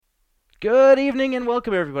Good evening and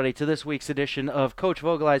welcome everybody to this week's edition of Coach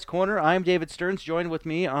Vogelai's Corner. I'm David Stearns. Joined with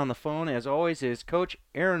me on the phone, as always, is Coach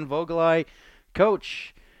Aaron Vogelai.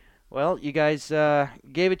 Coach, well, you guys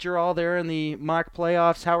gave it your all there in the mock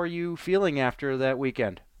playoffs. How are you feeling after that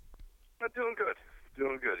weekend? I'm doing good.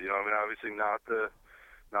 Doing good. Obviously not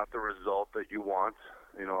the result that you want,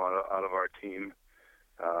 out of our team.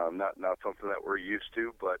 Not something that we're used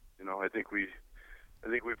to, but I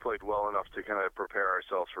think we played well enough to kind of prepare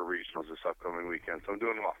ourselves for regionals this upcoming weekend. So I'm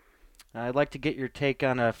doing well. I'd like to get your take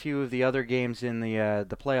on a few of the other games in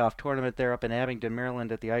the playoff tournament there up in Abingdon,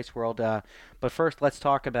 Maryland, at the Ice World. But first, let's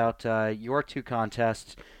talk about your two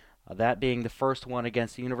contests. That being the first one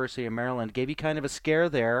against the University of Maryland, gave you kind of a scare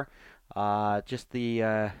there. Just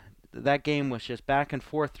the that game was just back and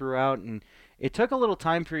forth throughout, and it took a little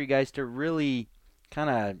time for you guys to really kind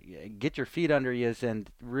of get your feet under you and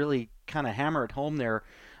really kind of hammer it home there.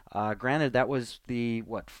 Granted, that was the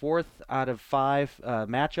fourth out of five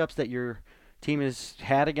matchups that your team has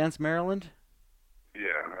had against Maryland.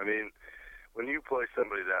 Yeah, when you play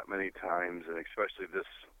somebody that many times, and especially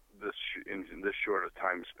in this short of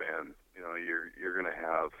time span, you're gonna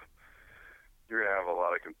have a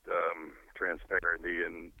lot of transparency,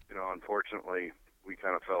 and unfortunately, we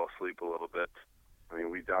kind of fell asleep a little bit.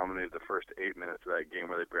 We dominated the first 8 minutes of that game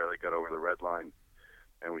where they barely got over the red line,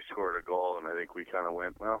 and we scored a goal, and I think we kind of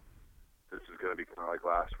went, well, this is going to be kind of like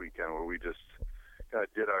last weekend where we just kind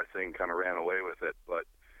of did our thing, kind of ran away with it. But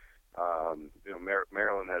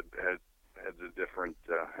Maryland had a different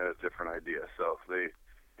idea, so they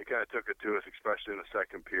kind of took it to us, especially in the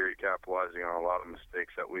second period, capitalizing on a lot of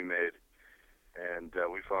mistakes that we made, and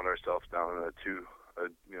we found ourselves down in a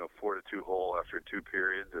 4-2 hole after two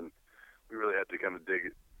periods, and we really had to kind of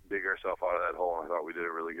dig ourselves out of that hole. And I thought we did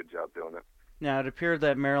a really good job doing it. Now it appeared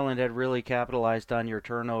that Maryland had really capitalized on your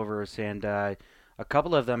turnovers and a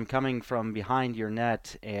couple of them coming from behind your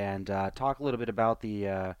net. And talk a little bit about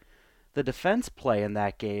the defense play in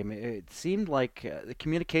that game. It seemed like the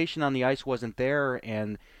communication on the ice wasn't there,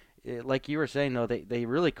 and like you were saying, though, they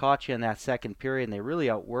really caught you in that second period, and they really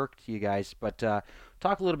outworked you guys. But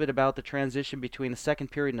talk a little bit about the transition between the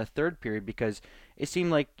second period and the third period, because it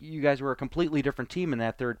seemed like you guys were a completely different team in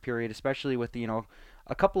that third period, especially with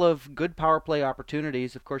a couple of good power play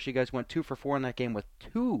opportunities. Of course, you guys went 2 for 4 in that game, with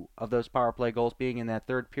two of those power play goals being in that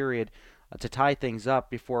third period to tie things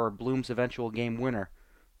up before Bloom's eventual game winner.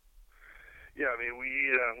 Yeah,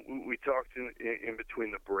 we talked in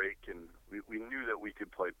between the break, and we knew that we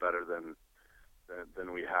could play better than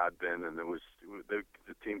we had been, and the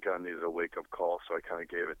team kind of needed a wake up call, so I kind of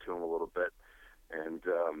gave it to them a little bit, and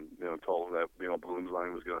told them that Bloom's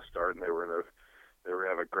line was going to start, and they were gonna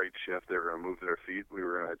have a great shift. They were going to move their feet. We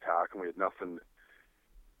were going to attack, and we had nothing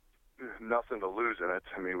to lose in it.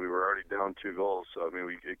 We were already down two goals, so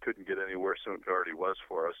it couldn't get any worse than it already was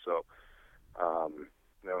for us. So.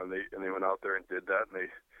 And they went out there and did that,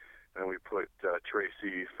 and we put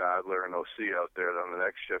Tracy Fadler and OC out there on the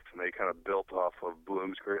next shift, and they kind of built off of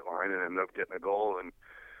Bloom's great line and ended up getting a goal, and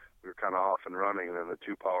we were kind of off and running. And then the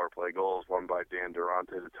two power play goals, one by Dan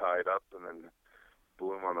Durante to tie it up, and then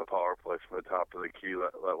Bloom on the power play from the top of the key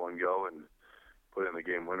let one go and put in the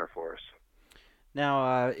game winner for us.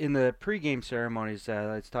 Now, in the pregame ceremonies,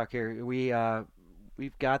 let's talk here.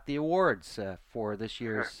 We've got the awards for this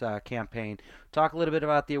year's campaign. Talk a little bit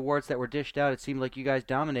about the awards that were dished out. It seemed like you guys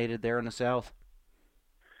dominated there in the South.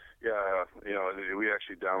 Yeah, we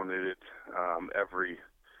actually dominated every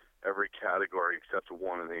category except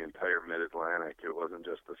one in the entire Mid-Atlantic. It wasn't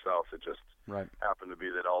just the South. It just Right. happened to be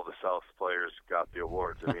that all the South players got the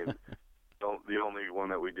awards. The only one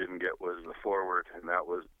that we didn't get was the forward, and that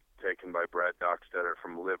was taken by Brad Dockstetter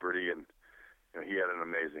from Liberty, and he had an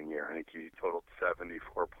amazing year. I think he totaled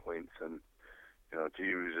 74 points, and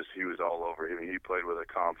he was all over. He played with a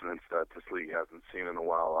confidence that this league hasn't seen in a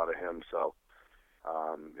while out of him. So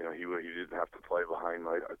he didn't have to play behind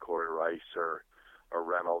like a Corey Rice or a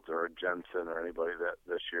Reynolds or a Jensen or anybody that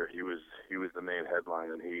this year. He was the main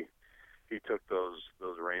headline, and he took those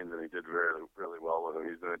reins, and he did really really well with them.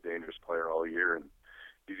 He's been a dangerous player all year, and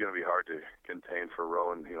he's going to be hard to contain for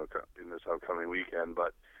Rowan, in this upcoming weekend.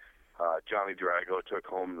 But Johnny Drago took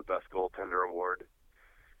home the best goaltender award.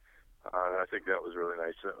 And I think that was really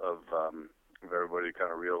nice of everybody to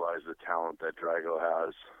kind of realize the talent that Drago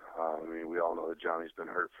has. We all know that Johnny's been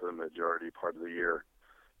hurt for the majority part of the year,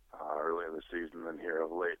 early in the season and here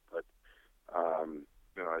of late. But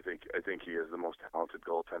I think he is the most talented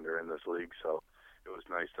goaltender in this league. So it was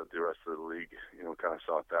nice that the rest of the league, kind of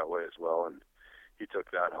saw it that way as well. And he took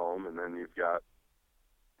that home. And then you've got,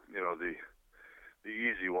 the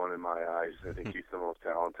easy one in my eyes. I think he's the most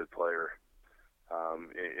talented player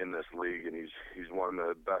in this league, and he's won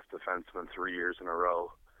the best defenseman 3 years in a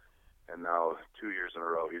row, and now 2 years in a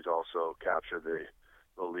row he's also captured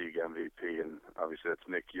the league MVP, and obviously that's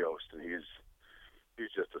Nick Yost, and he's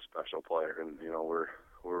just a special player, and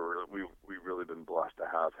we've really been blessed to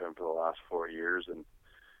have him for the last 4 years, and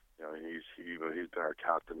he's been our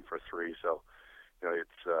captain for three, so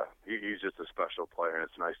he's just a special player, and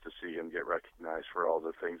it's nice to see him get recognized for all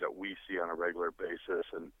the things that we see on a regular basis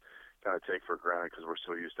and kind of take for granted because we're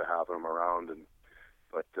so used to having him around.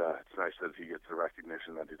 But it's nice that he gets the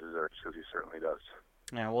recognition that he deserves, because he certainly does.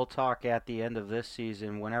 Yeah, we'll talk at the end of this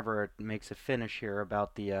season, whenever it makes a finish here,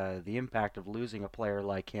 about the impact of losing a player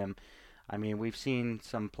like him. I mean, we've seen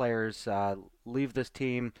some players leave this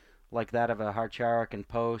team, like that of a Harcharak and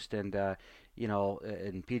Post and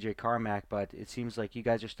PJ Carmack, but it seems like you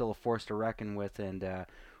guys are still a force to reckon with, and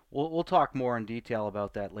we'll talk more in detail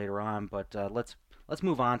about that later on. But let's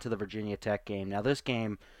move on to the Virginia Tech game. Now, this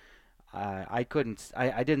game, I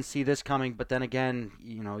didn't see this coming, but then again,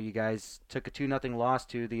 you guys took a 2-0 loss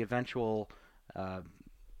to the eventual uh,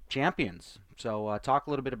 champions. So talk a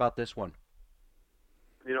little bit about this one.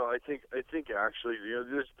 I think actually,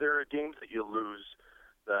 there are games that you lose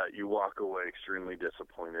that you walk away extremely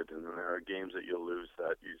disappointed, and then there are games that you lose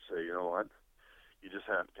that you say, you know what, you just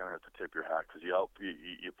kind of have to tip your hat, because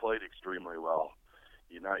you played extremely well.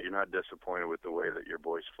 You're not disappointed with the way that your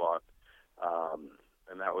boys fought,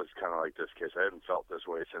 and that was kind of like this case. I hadn't felt this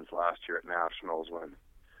way since last year at Nationals, when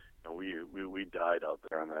we died out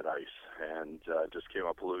there on that ice, and just came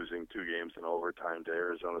up losing 2 games in overtime to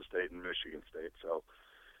Arizona State and Michigan State. So.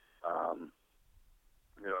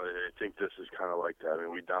 I think this is kind of like that. I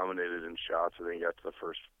mean, we dominated in shots. I think after the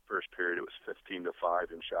first period, it was 15-5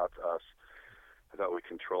 in shots to us. I thought we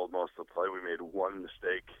controlled most of the play. We made one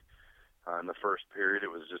mistake in the first period.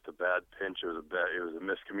 It was just a bad pinch. It was a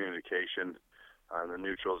miscommunication in the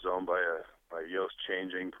neutral zone by Yost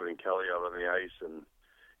changing, putting Kelly out on the ice, and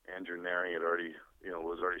Andrew Naring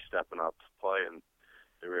was already stepping up to play, and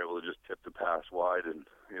they were able to just tip the pass wide, and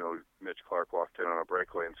Mitch Clark walked in on a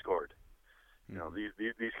breakaway and scored.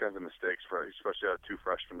 These kinds of mistakes, especially out of 2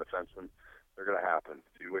 freshman defensemen, they're going to happen.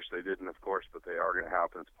 You wish they didn't, of course, but they are going to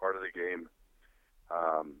happen. It's part of the game.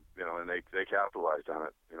 And they capitalized on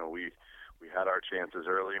it. We had our chances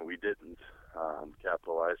early, and we didn't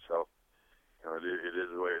capitalize. So, it is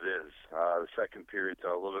the way it is. The second period,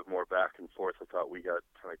 a little bit more back and forth. I thought we got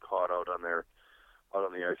kind of caught out on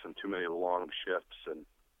the ice on too many long shifts, and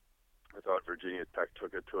I thought Virginia Tech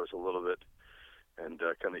took it to us a little bit and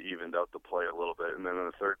kind of evened out the play a little bit. And then in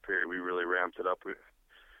the third period, we really ramped it up. It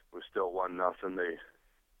was still 1-0.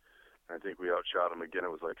 I think we outshot them again.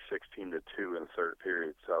 It was like 16-2 in the third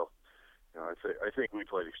period. So, I think we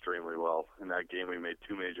played extremely well. In that game, we made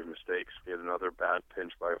 2 major mistakes. We had another bad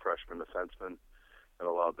pinch by a freshman defenseman that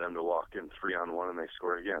allowed them to walk in 3-on-1, and they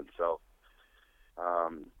scored again. So,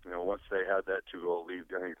 once they had that 2-goal lead,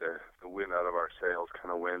 I think the wind out of our sails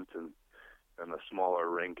kind of went, and the smaller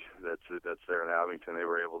rink that's there in Abington, they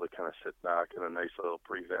were able to kind of sit back in a nice little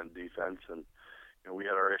prevent defense, and we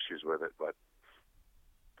had our issues with it, but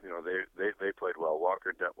they played well.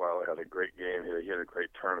 Walker Detweiler had a great game. He had a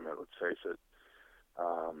great tournament, let's face it,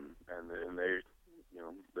 and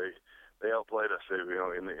they outplayed us.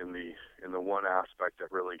 In the one aspect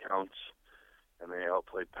that really counts, and they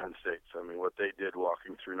outplayed Penn State. So, I mean, what they did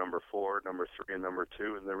walking through number 4, number 3, and number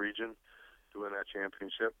 2 in the region to win that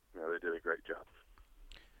championship, they did a great job.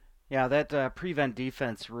 Yeah, that prevent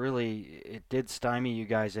defense really, it did stymie you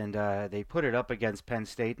guys, and they put it up against Penn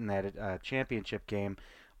State in that championship game.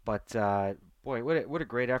 But boy, what a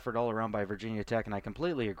great effort all around by Virginia Tech, and I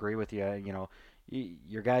completely agree with you.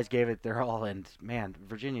 Your guys gave it their all, and man,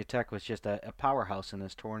 Virginia Tech was just a powerhouse in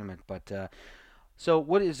this tournament. But so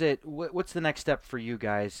what is it? What's the next step for you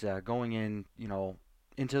guys going in?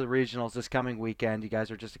 Into the regionals this coming weekend. You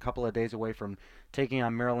guys are just a couple of days away from taking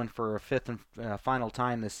on Maryland for a 5th and final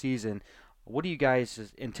time this season. What are you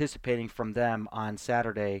guys anticipating from them on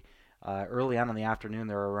Saturday, early on in the afternoon?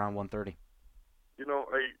 They're around 1:30.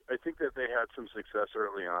 I think that they had some success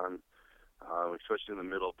early on, especially in the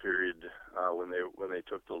middle period when they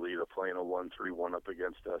took the lead of playing a 1-3-1 up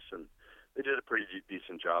against us, and they did a pretty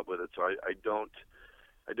decent job with it. So I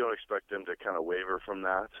don't expect them to kind of waver from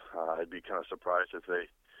that. I'd be kind of surprised if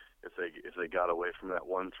they got away from that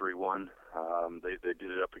 1-3-1. They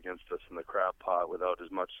did it up against us in the crab pot without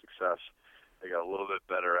as much success. They got a little bit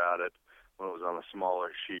better at it when it was on a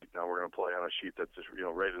smaller sheet. Now we're going to play on a sheet that's just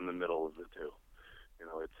right in the middle of the two.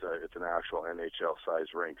 It's an actual NHL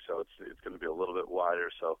size rink, so it's going to be a little bit wider.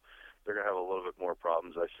 So they're going to have a little bit more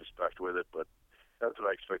problems, I suspect, with it. But that's what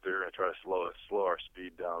I expect. They're going to try to slow our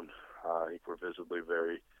speed down I think we're visibly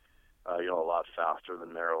a lot faster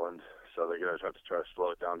than Maryland. So they're going to have to try to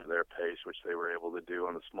slow it down to their pace, which they were able to do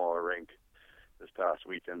on the smaller rink this past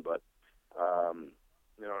weekend. But, and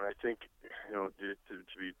I think, to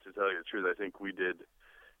tell you the truth, I think we did.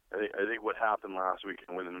 I think what happened last week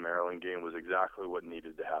in winning the Maryland game was exactly what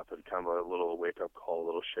needed to happen. Kind of a little wake-up call, a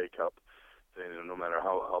little shake-up. Saying, no matter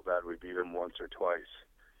how bad we beat them once or twice,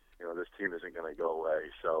 this team isn't going to go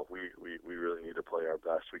away. So we really need to play our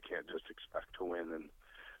best. We can't just expect to win. And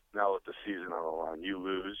now with the season on the line, you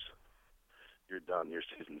lose, you're done. Your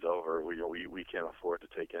season's over. We can't afford to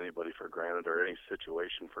take anybody for granted or any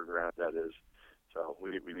situation for granted, that is. So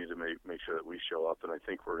we need to make sure that we show up, and I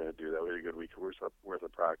think we're going to do that. We had a good week worth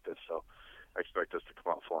of practice, so I expect us to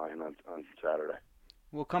come out flying on Saturday.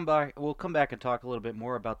 We'll come back and talk a little bit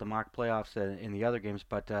more about the mock playoffs in the other games,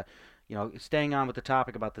 but staying on with the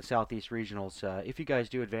topic about the Southeast Regionals, if you guys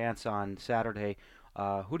do advance on Saturday,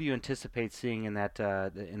 who do you anticipate seeing in that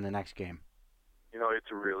in the next game?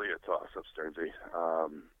 It's really a toss-up, Stearnsy.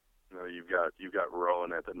 You've got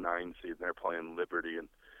Rowan at the 9 seed, and they're playing Liberty, and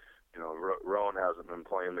Rowan hasn't been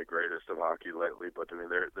playing the greatest of hockey lately, but I mean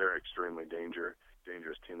they're extremely dangerous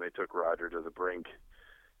team. They took Ryder to the brink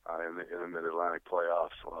in the Mid-Atlantic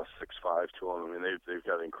playoffs, lost 6-5 to them. I mean they've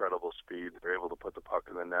got incredible speed. They're able to put the puck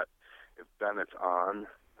in the net. If Bennett's on,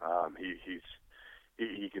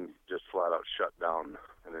 he can just flat out shut down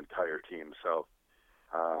an entire team. So.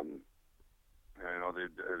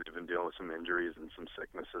 They've been dealing with some injuries and some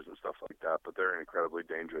sicknesses and stuff like that, but they're an incredibly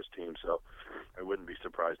dangerous team, so I wouldn't be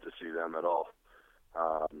surprised to see them at all.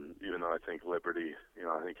 Even though I think Liberty,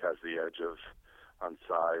 has the edge on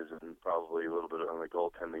size and probably a little bit on the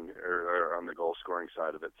goaltending or on the goal scoring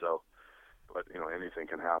side of it. So, but anything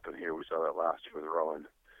can happen here. We saw that last year with Rowan.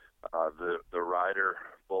 The Ryder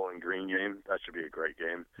Bowling Green game, that should be a great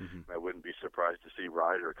game. Mm-hmm. I wouldn't be surprised to see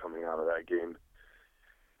Ryder coming out of that game.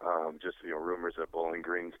 Rumors that Bowling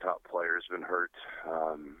Green's top player's been hurt.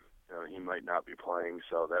 He might not be playing,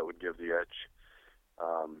 so that would give the edge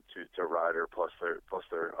to Ryder plus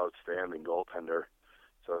their outstanding goaltender.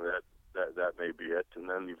 So that may be it. And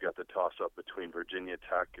then you've got the toss-up between Virginia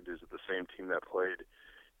Tech. Is it the same team that played,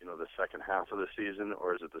 the second half of the season,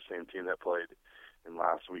 or is it the same team that played in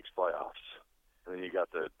last week's playoffs? And then you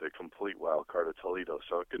got the complete wild card of Toledo.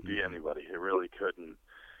 So it could be anybody. It really could. And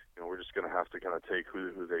we're just going to have to kind of take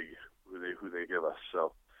who they give us.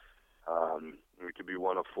 So we could be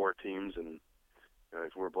one of 4 teams, and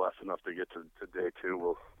if we're blessed enough to get to day 2,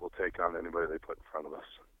 we'll take on anybody they put in front of us.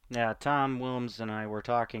 Yeah, Tom Williams and I were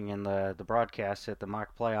talking in the broadcast at the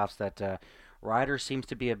mock playoffs that Ryder seems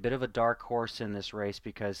to be a bit of a dark horse in this race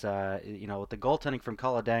because with the goaltending from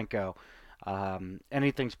Kolodenko,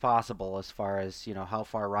 anything's possible as far as how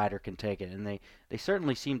far Ryder can take it, and they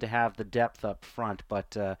certainly seem to have the depth up front.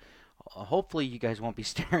 But hopefully, you guys won't be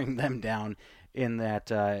staring them down in that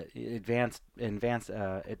advanced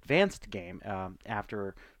game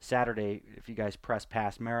after Saturday if you guys press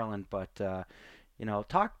past Maryland. But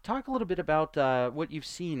talk a little bit about what you've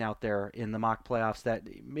seen out there in the mock playoffs that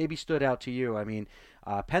maybe stood out to you. I mean,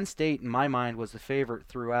 Penn State in my mind was the favorite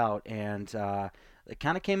throughout, and it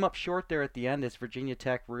kind of came up short there at the end as Virginia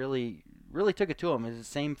Tech really took it to them in the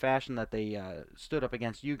same fashion that they stood up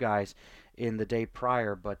against you guys in the day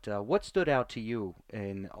prior. But what stood out to you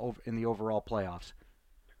in the overall playoffs?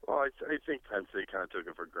 Well, I think Penn State kind of took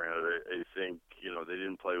it for granted. I think they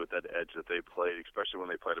didn't play with that edge that they played, especially when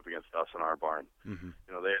they played up against us in our barn. Mm-hmm.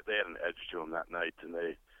 They had an edge to them that night, and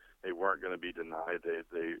they weren't going to be denied.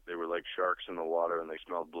 They were like sharks in the water, and they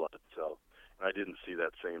smelled blood. So. I didn't see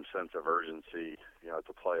that same sense of urgency, at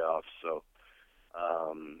the playoffs. So,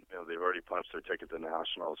 they've already punched their ticket to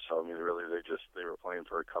nationals. So, I mean, really, they were playing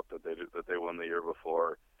for a cup that they won the year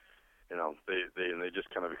before. They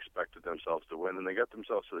just kind of expected themselves to win, and they got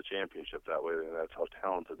themselves to the championship that way. And that's how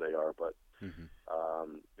talented they are. But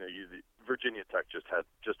Virginia Tech just had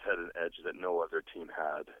an edge that no other team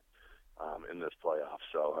had in this playoff.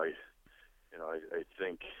 So, I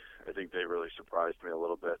think they really surprised me a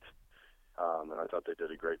little bit. And I thought they did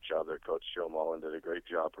a great job. Their coach, Joe Mullen, did a great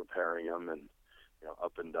job preparing them. And,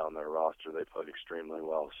 up and down their roster, they played extremely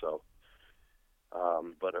well. So,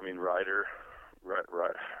 but, I mean, Ryder's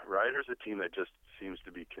a team that just seems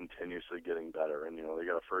to be continuously getting better. And, they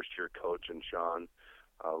got a first-year coach in Sean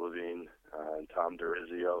Levine and Tom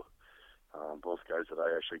DeRizio, both guys that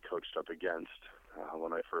I actually coached up against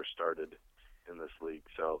when I first started in this league.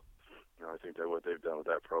 So, I think that what they've done with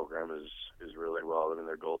that program is really well. I mean,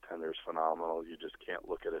 their goaltender is phenomenal. You just can't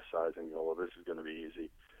look at his size and go, well, this is going to be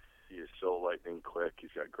easy. He is so lightning quick.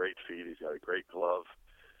 He's got great feet. He's got a great glove.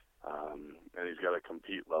 and he's got a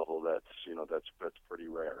compete level that's pretty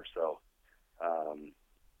rare. So,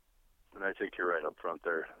 and I think you're right up front.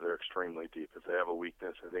 They're extremely deep. If they have a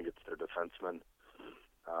weakness, I think it's their defensemen.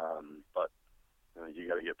 But you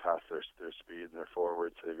got to get past their speed and their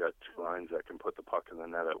forwards. They've got two lines that can put the puck in the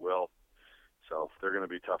net at will. So they're going to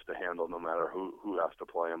be tough to handle no matter who has to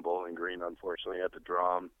play them. Bowling Green, unfortunately, had to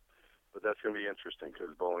draw them. But that's going to be interesting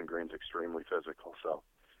because Bowling Green's extremely physical. So,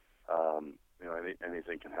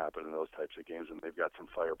 anything can happen in those types of games, and they've got some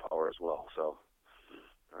firepower as well. So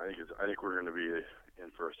I think we're going to be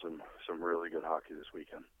in for some really good hockey this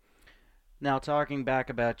weekend. Now, talking back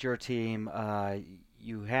about your team,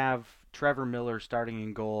 you have Trevor Miller starting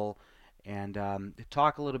in goal, and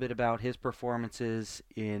talk a little bit about his performances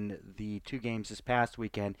in the two games this past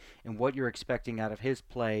weekend and what you're expecting out of his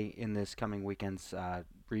play in this coming weekend's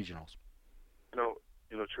regionals.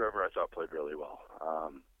 Trevor, I thought played really well.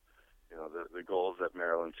 The goals that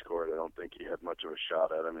Maryland scored, I don't think he had much of a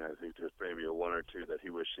shot at. I mean, I think there's maybe a one or two that he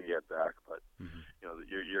wished he had back, but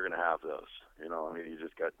you're going to have those. I mean, he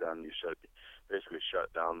just got done. You basically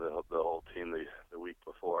shut down the whole team the week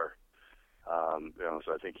before.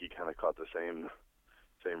 So I think he kind of caught the same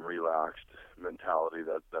relaxed mentality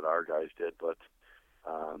that our guys did. But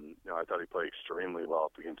I thought he played extremely well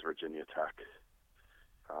up against Virginia Tech.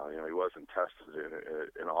 He wasn't tested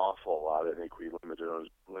an awful lot. I think we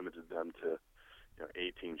limited them to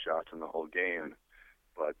 18 shots in the whole game,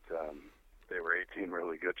 but they were 18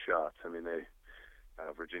 really good shots. I mean,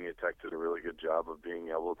 Virginia Tech did a really good job of being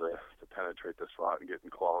able to penetrate the slot and getting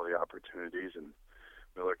quality opportunities, and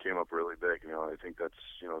Miller came up really big. I think that's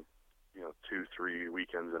 2-3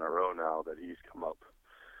 weekends in a row now that he's come up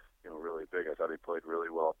really big. I thought he played really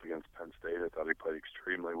well up against Penn State. I thought he played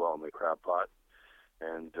extremely well in the crab pot.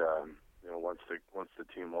 And once the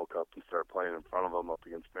team woke up and started playing in front of them up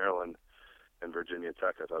against Maryland and Virginia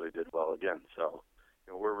Tech, I thought he did well again. So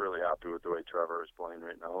we're really happy with the way Trevor is playing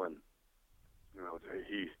right now, and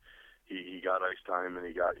he got ice time and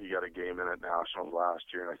he got a game in at Nationals last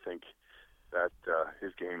year, and I think that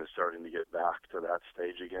his game is starting to get back to that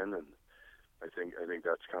stage again, and I think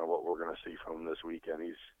that's kind of what we're going to see from him this weekend.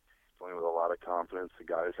 He's playing with a lot of confidence. The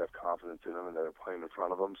guys have confidence in him and they're playing in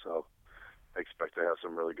front of him, so I expect to have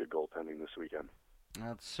some really good goaltending this weekend.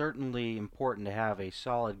 Well, it's certainly important to have a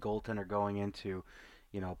solid goaltender going into,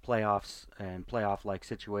 playoffs and playoff-like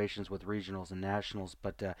situations with regionals and nationals.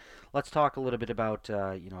 But let's talk a little bit about,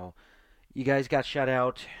 you guys got shut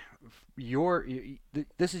out.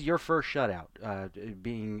 This is your first shutout,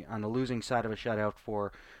 being on the losing side of a shutout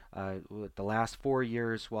for the last 4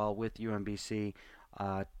 years while with UMBC.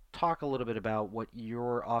 Talk a little bit about what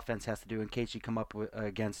your offense has to do in case you come up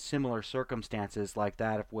against similar circumstances like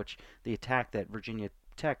that of which the attack that Virginia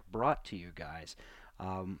Tech brought to you guys.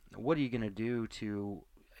 What are you going to do to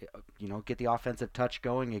get the offensive touch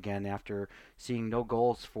going again after seeing no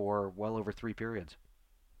goals for well over 3 periods?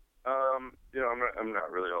 I'm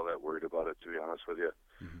not really all that worried about it, to be honest with you.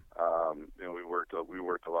 Mm-hmm. We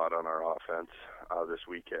worked a lot on our offense this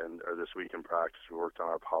week in practice. We worked on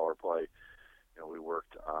our power play. We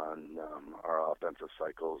worked on our offensive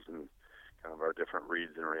cycles and kind of our different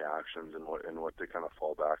reads and reactions and what to kind of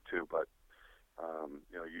fall back to. But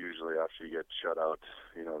usually after you get shut out,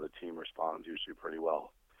 the team responds usually pretty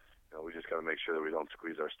well. We just got to make sure that we don't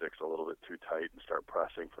squeeze our sticks a little bit too tight and start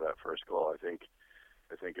pressing for that first goal. I think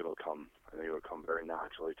it'll come. I think it'll come very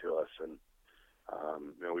naturally to us. And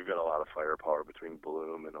we've got a lot of firepower between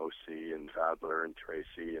Bloom and OC and Fadler and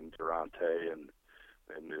Tracy and Durante and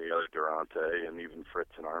the other Durante and even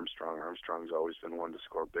Fritz and Armstrong. Armstrong's always been one to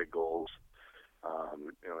score big goals,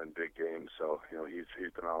 in big games. So,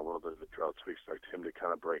 he's been on a little bit of a drought, so we expect him to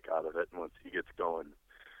kind of break out of it. And once he gets going,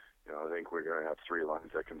 I think we're going to have 3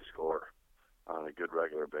 lines that can score on a good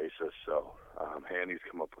regular basis. So, Handy's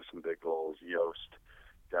come up with some big goals. Yost,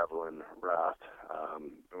 Devlin, Rath.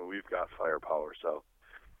 We've got firepower, so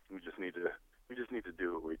we just need to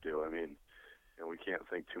do what we do. I mean, we can't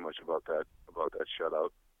think too much about that shutout.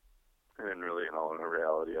 And really, in all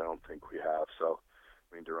reality, I don't think we have. So,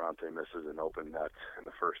 I mean, Durante misses an open net in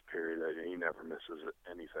the first period. He never misses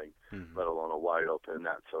anything, let alone a wide open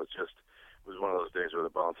net. So it was one of those days where the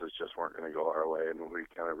bounces just weren't going to go our way, and we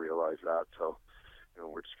kind of realized that. So,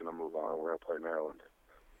 we're just going to move on. We're going to play Maryland.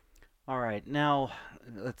 All right. Now,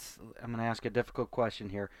 I'm going to ask a difficult question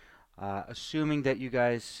here. Assuming that you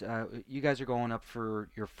guys are going up for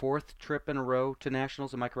your 4th trip in a row to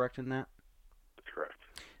nationals, am I correct in that? That's correct.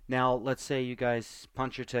 Now, let's say you guys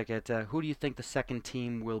punch your ticket. Who do you think the second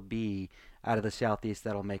team will be out of the Southeast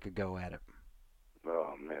that'll make a go at it?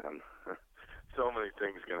 Oh man, so many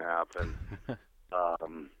things can happen.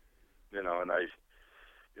 And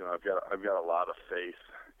I've got a lot of faith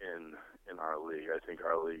in our league. I think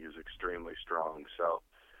our league is extremely strong. So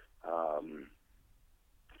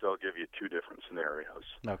I'll give you two different scenarios.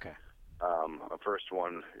 Okay. The first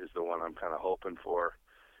one is the one I'm kind of hoping for,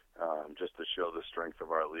 just to show the strength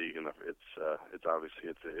of our league, and it's obviously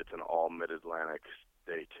it's an all Mid-Atlantic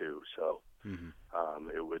day too. So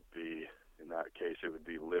it would be, in that case, it would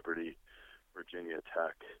be Liberty, Virginia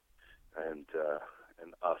Tech, and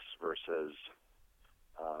us versus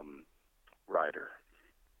Rider.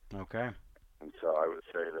 Okay. And so I would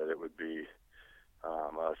say that it would be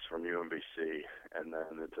us from UMBC, and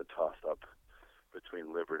then it's a toss-up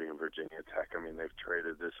between Liberty and Virginia Tech. I mean, they've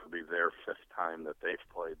traded. This will be their fifth time that they've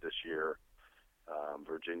played this year.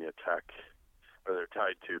 Virginia Tech, or they're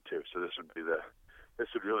tied 2-2. So this would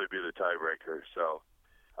really be the tiebreaker. So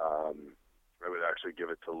I would actually give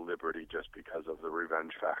it to Liberty just because of the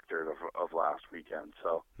revenge factor of last weekend.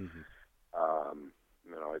 So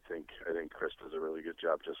I think Chris does a really good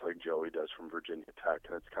job, just like Joey does from Virginia Tech,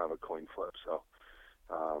 and it's kind of a coin flip. So.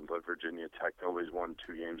 But Virginia Tech nobody's won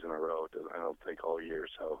 2 games in a row, I don't think, all year.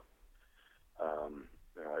 So I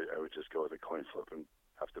would just go with a coin flip and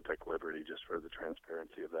have to pick Liberty just for the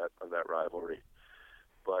transparency of that rivalry.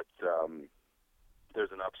 But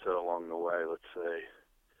there's an upset along the way. Let's say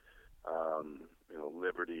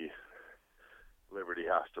Liberty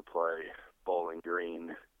has to play Bowling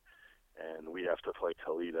Green, and we have to play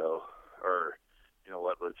Toledo, or you know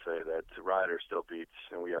what, let's say that Rider still beats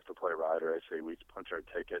and we have to play Rider. I say we punch our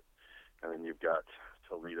ticket, and then you've got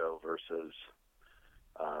Toledo versus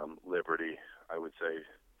Liberty. I would say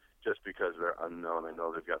just because they're unknown, I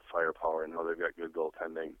know they've got firepower, I know they've got good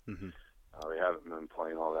goaltending. They haven't been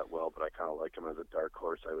playing all that well, but I kind of like them as a dark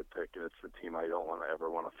horse. I would pick, and it's the team I don't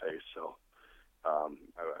ever want to face, so I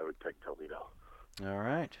would pick Toledo. All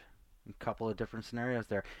right. A couple of different scenarios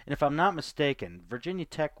there. And if I'm not mistaken, Virginia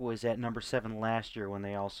Tech was at number 7 last year when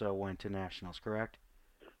they also went to nationals, correct?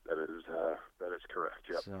 That is correct,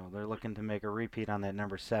 yep. So they're looking to make a repeat on that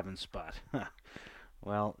number 7 spot.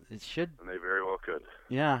 Well, it should... And they very well could.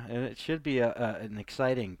 Yeah, it should be an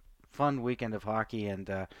exciting, fun weekend of hockey, and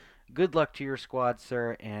good luck to your squad,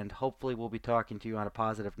 sir, and hopefully we'll be talking to you on a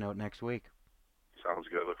positive note next week. Sounds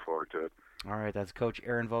good. Look forward to it. All right, that's Coach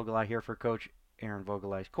Aaron Vogelai here for Coach Aaron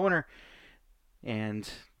Vogelai's Corner,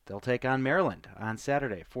 and they'll take on Maryland on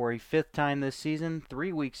Saturday for a 5th time this season,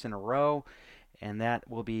 3 weeks in a row, and that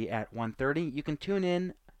will be at 1:30. You can tune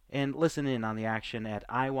in and listen in on the action at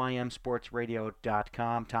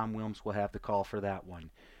IYMSportsRadio.com. Tom Wilms will have the call for that one.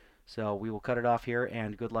 So we will cut it off here,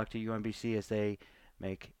 and good luck to UMBC as they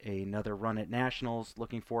make another run at nationals,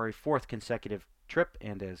 looking for a 4th consecutive trip,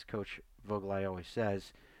 and as Coach Vogelai always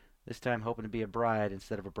says, this time hoping to be a bride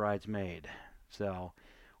instead of a bridesmaid. So,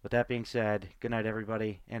 with that being said, good night,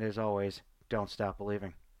 everybody, and as always, don't stop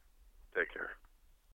believing. Take care.